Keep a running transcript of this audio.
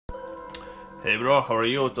Hey bro, how are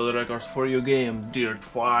you? To the records for your game Dirt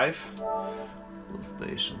 5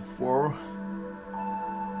 PlayStation 4.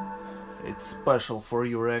 It's special for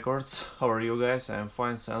you records. How are you guys? I'm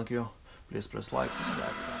fine, thank you. Please press like,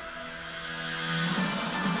 subscribe.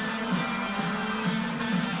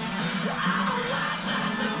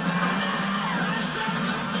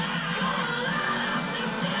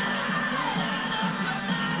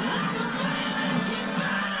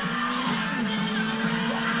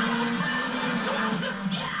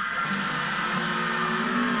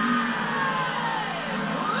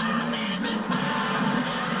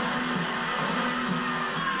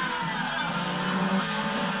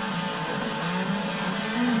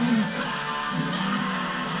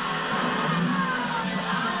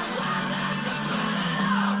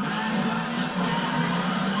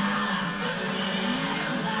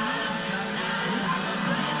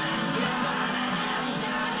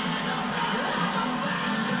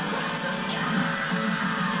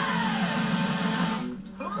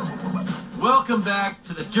 Welcome back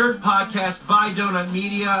to the Dirt Podcast by Donut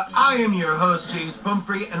Media. I am your host, James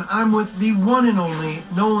Pumphrey, and I'm with the one and only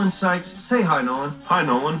Nolan Sykes. Say hi, Nolan. Hi,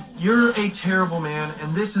 Nolan. You're a terrible man,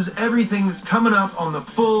 and this is everything that's coming up on the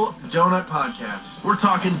full Donut Podcast. We're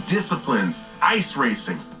talking disciplines, ice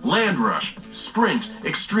racing, land rush, sprint,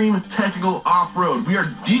 extreme technical off-road. We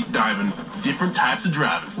are deep diving different types of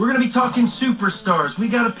driving. We're going to be talking superstars. We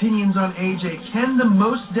got opinions on AJ Ken, the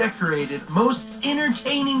most decorated, most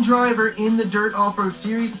entertaining driver in the Dirt Off-Road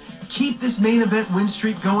Series. Keep this main event win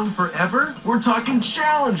streak going forever. We're talking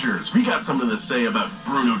challengers. We got something to say about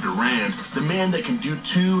Bruno Durand, the man that can do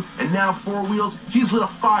two and now four wheels. He's lit a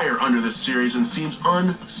fire under this series and seems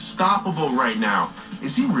unstoppable right now.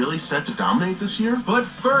 Is he really set to dominate this year? But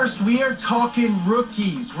first, we are talking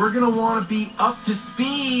rookies. We're going to want to be up to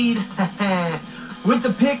speed with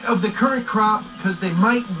the pick of the current crop, because they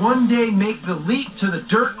might one day make the leap to the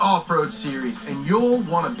Dirt Off-Road Series, and you'll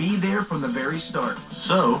want to be there from the very start.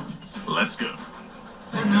 So, let's go.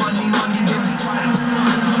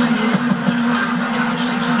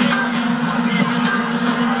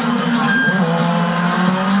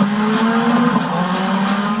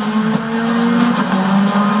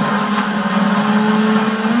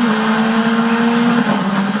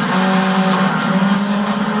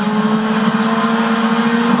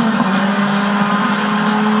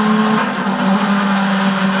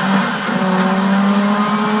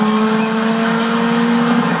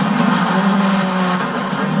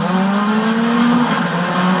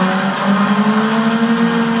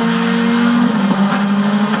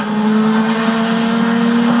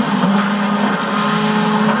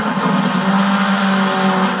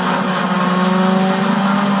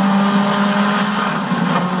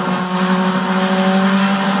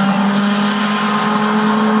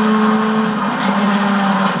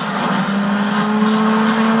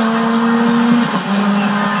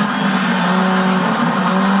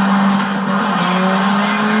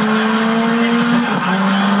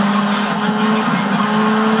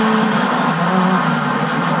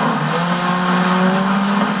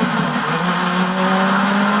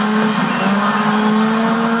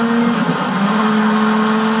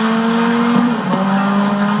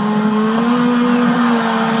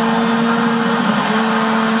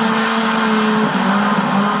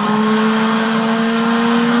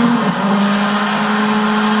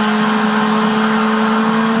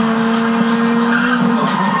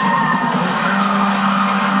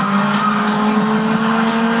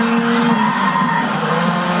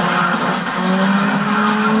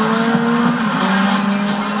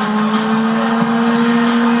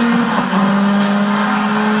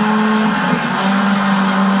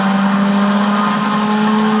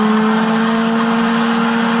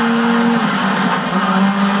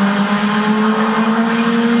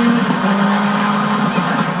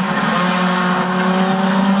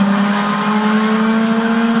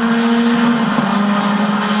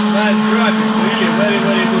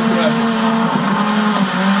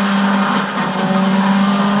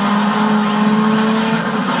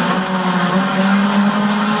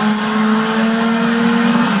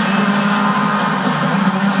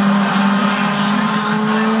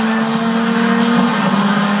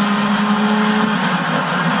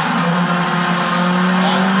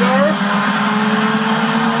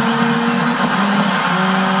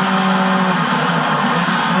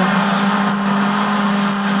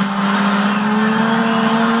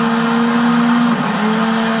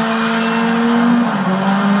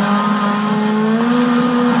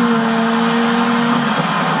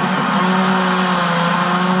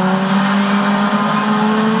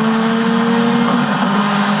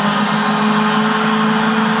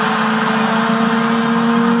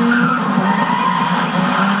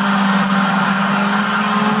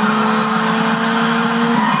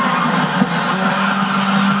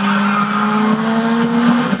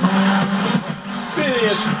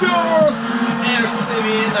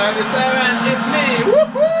 47, it's me!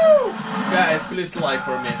 Woohoo! Guys, please like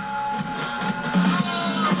for me.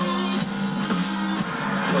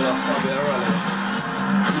 Kolla Fabian Rally.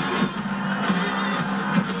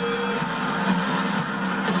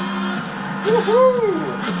 Woohoo!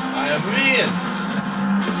 I am win!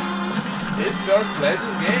 It's first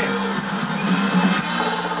place's game.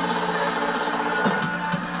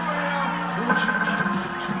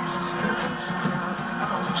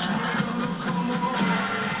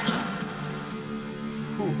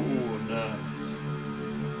 Ooh, nice.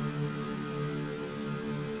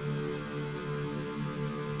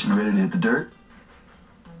 You ready to hit the dirt?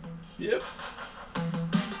 Yep.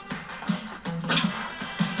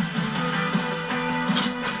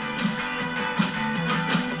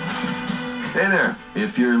 Hey there.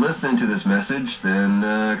 If you're listening to this message, then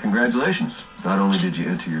congratulations. Not only did you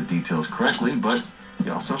enter your details correctly, but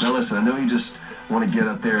you also... Now listen, I know you just want to get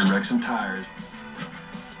up there and wreck some tires.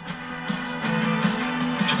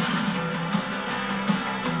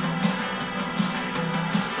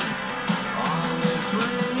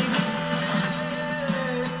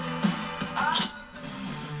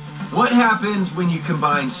 What happens when you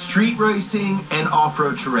combine street racing and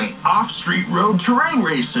off-road terrain? Off-street road terrain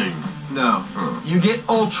racing. No. You get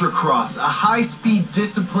Ultracross, a high-speed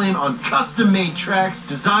discipline on custom-made tracks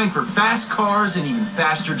designed for fast cars and even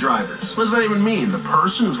faster drivers. What does that even mean? The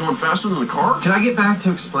person is going faster than the car? Can I get back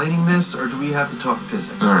to explaining this, or do we have to talk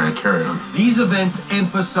physics? All right, carry on. These events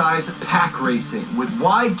emphasize pack racing with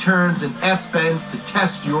wide turns and S-bends to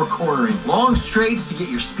test your cornering, long straights to get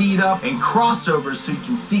your speed up, and crossovers so you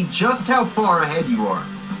can see just how far ahead you are.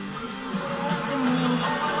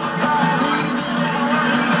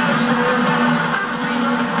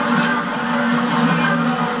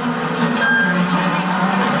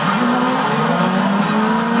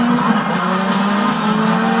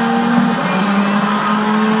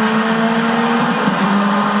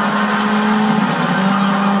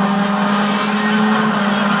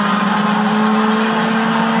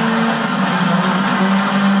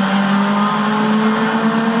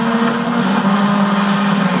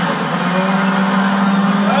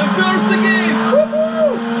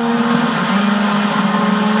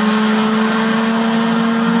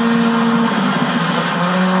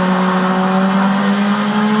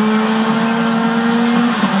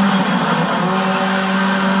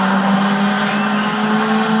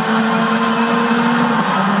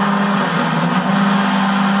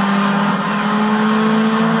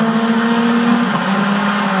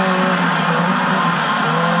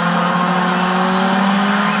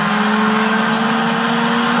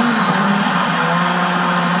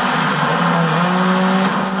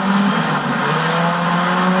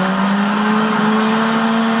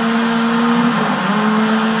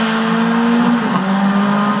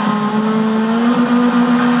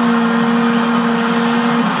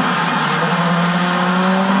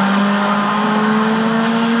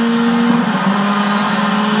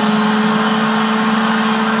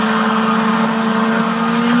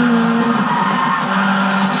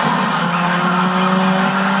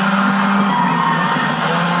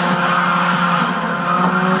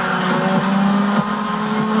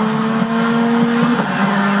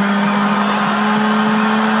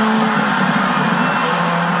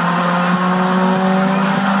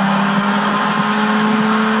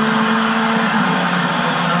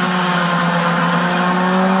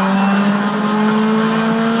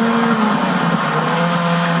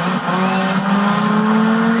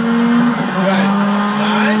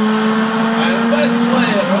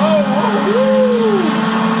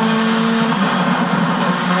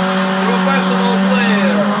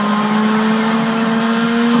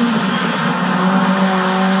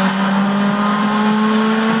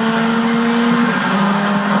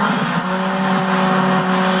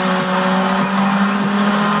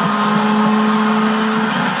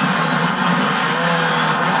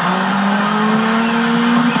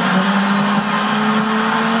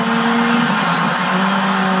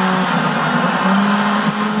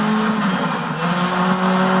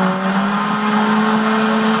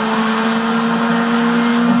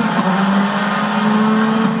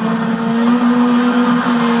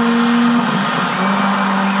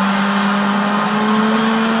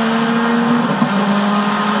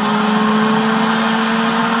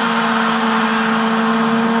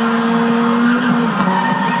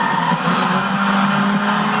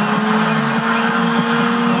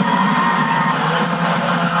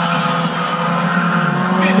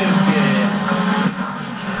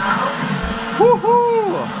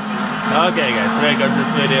 Okay guys, record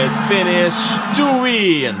this video, it's finished to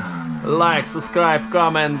win! Like, subscribe,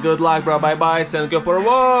 comment, good luck bro, bye bye, thank you for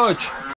watch!